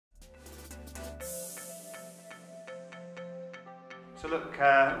So look,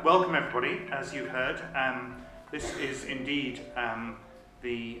 welcome everybody. As you've heard, this is indeed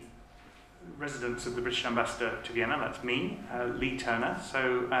the residence of the British Ambassador to Vienna. That's me, Leigh Turner.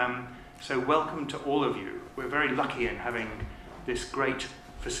 So welcome to all of you. We're very lucky in having this great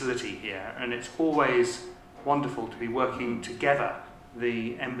facility here, and it's always wonderful to be working together,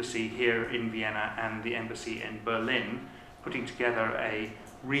 the embassy here in Vienna and the embassy in Berlin, putting together a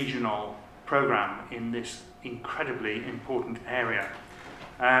regional program in this incredibly important area.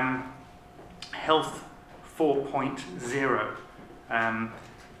 Health 4.0.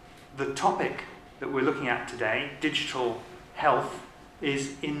 The topic that we're looking at today, digital health,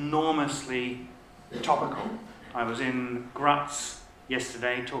 is enormously topical. I was in Graz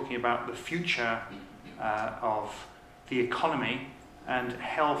yesterday talking about the future of the economy, and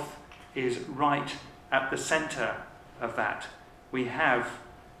health is right at the centre of that. We have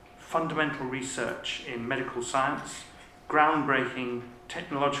fundamental research in medical science, groundbreaking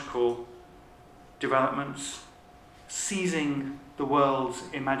technological developments, seizing the world's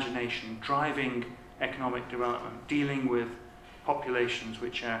imagination, driving economic development, dealing with populations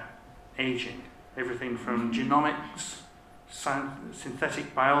which are aging. Everything from genomics,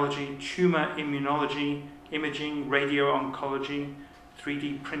 synthetic biology, tumour immunology, imaging, radio-oncology,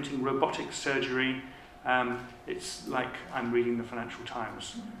 3D printing, robotic surgery. It's like I'm reading the Financial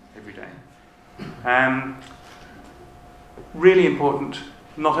Times every day. Really important,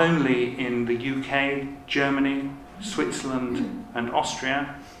 not only in the UK, Germany, Switzerland and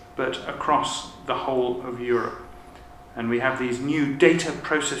Austria, but across the whole of Europe. And we have these new data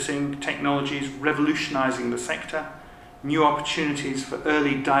processing technologies revolutionising the sector, new opportunities for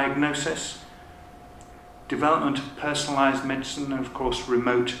early diagnosis, development of personalised medicine, and of course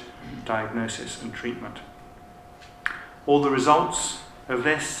remote diagnosis and treatment. All the results of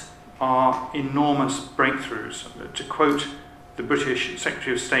this are enormous breakthroughs. To quote the British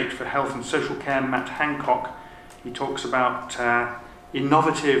Secretary of State for Health and Social Care, Matt Hancock, he talks about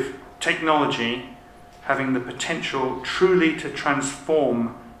innovative technology having the potential truly to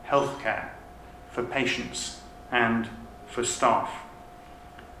transform healthcare for patients and for staff.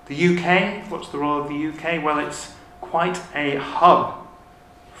 The UK, what's the role of the UK? Well, it's quite a hub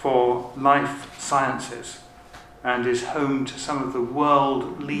for life sciences and is home to some of the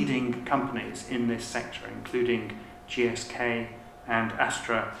world-leading companies in this sector, including GSK and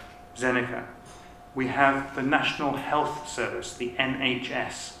AstraZeneca. We have the National Health Service, the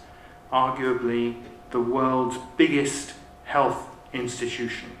NHS, arguably the world's biggest health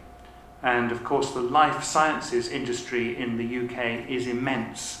institution. And of course the life sciences industry in the UK is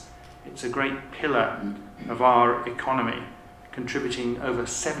immense. It's a great pillar of our economy, contributing over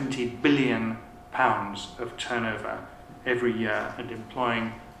 £70 billion of turnover every year and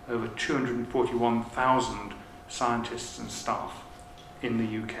employing over 241,000 scientists and staff in the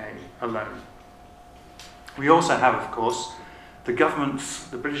UK alone. We also have, of course, the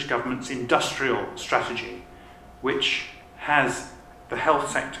British government's industrial strategy, which has the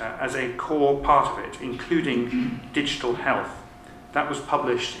health sector as a core part of it, including digital health. That was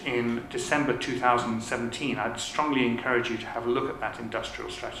published in December 2017. I'd strongly encourage you to have a look at that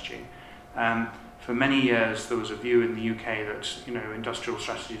industrial strategy. For many years there was a view in the UK that industrial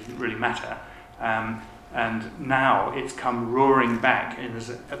strategy didn't really matter, and now it's come roaring back and is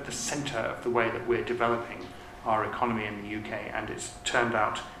at the centre of the way that we're developing our economy in the UK, and it's turned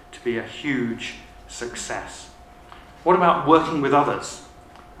out to be a huge success. What about working with others?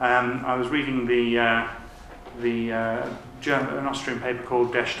 I was reading an Austrian paper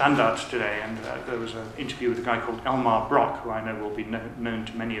called Der Standard today, and there was an interview with a guy called Elmar Brok, who I know will be known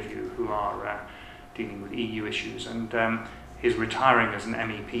to many of you who are dealing with EU issues, and he's retiring as an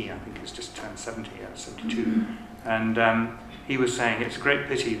MEP. I think he's just turned 70, 72, and he was saying it's a great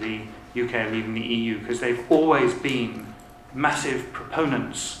pity the UK are leaving the EU because they've always been massive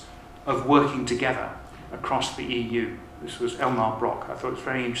proponents of working together across the EU. This was Elmar Brok. I thought it was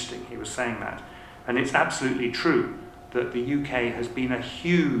very interesting he was saying that. And it's absolutely true that the UK has been a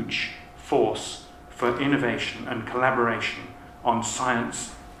huge force for innovation and collaboration on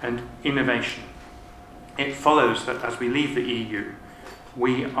science and innovation. It follows that as we leave the EU,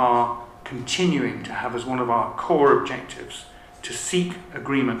 we are continuing to have as one of our core objectives to seek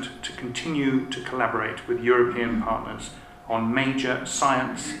agreement to continue to collaborate with European partners on major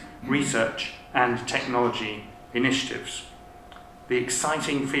science, research and technology initiatives. The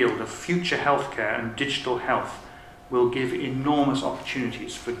exciting field of future healthcare and digital health will give enormous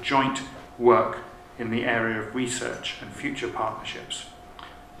opportunities for joint work in the area of research and future partnerships.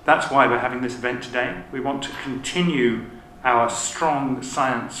 That's why we're having this event today. We want to continue our strong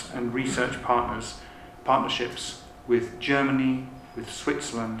science and research partnerships with Germany, with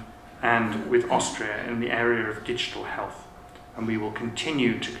Switzerland, and with Austria in the area of digital health. And we will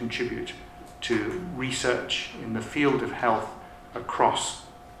continue to contribute to research in the field of health across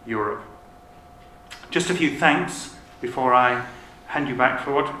Europe. Just a few thanks before I hand you back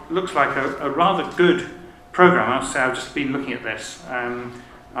for what looks like a rather good program. I'll say I've just been looking at this. I'm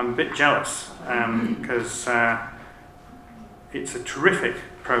a bit jealous because it's a terrific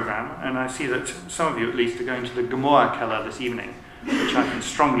program, and I see that some of you at least are going to the Gomorrah Keller this evening, which I can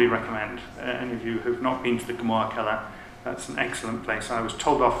strongly recommend. Any of you who have not been to the Gomorrah Keller, that's an excellent place. I was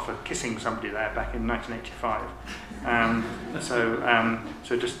told off for kissing somebody there back in 1985.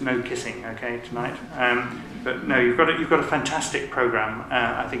 So just no kissing, okay, tonight. But no, you've got a fantastic program.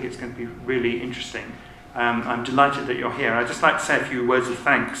 I think it's going to be really interesting. I'm delighted that you're here. I'd just like to say a few words of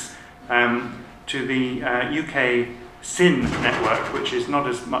thanks to the UK SIN network, which is not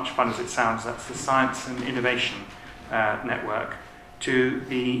as much fun as it sounds. That's the Science and Innovation Network. To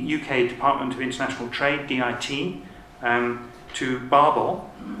the UK Department of International Trade, DIT, to Babel,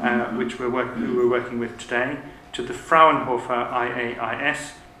 which who we're working with today, to the Fraunhofer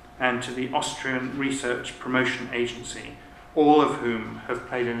IAIS, and to the Austrian Research Promotion Agency, all of whom have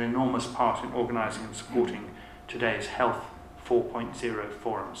played an enormous part in organising and supporting today's Health 4.0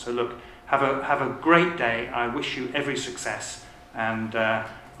 forum. So look, have a great day. I wish you every success, and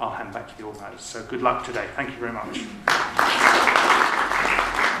I'll hand back to the organisers. So good luck today. Thank you very much.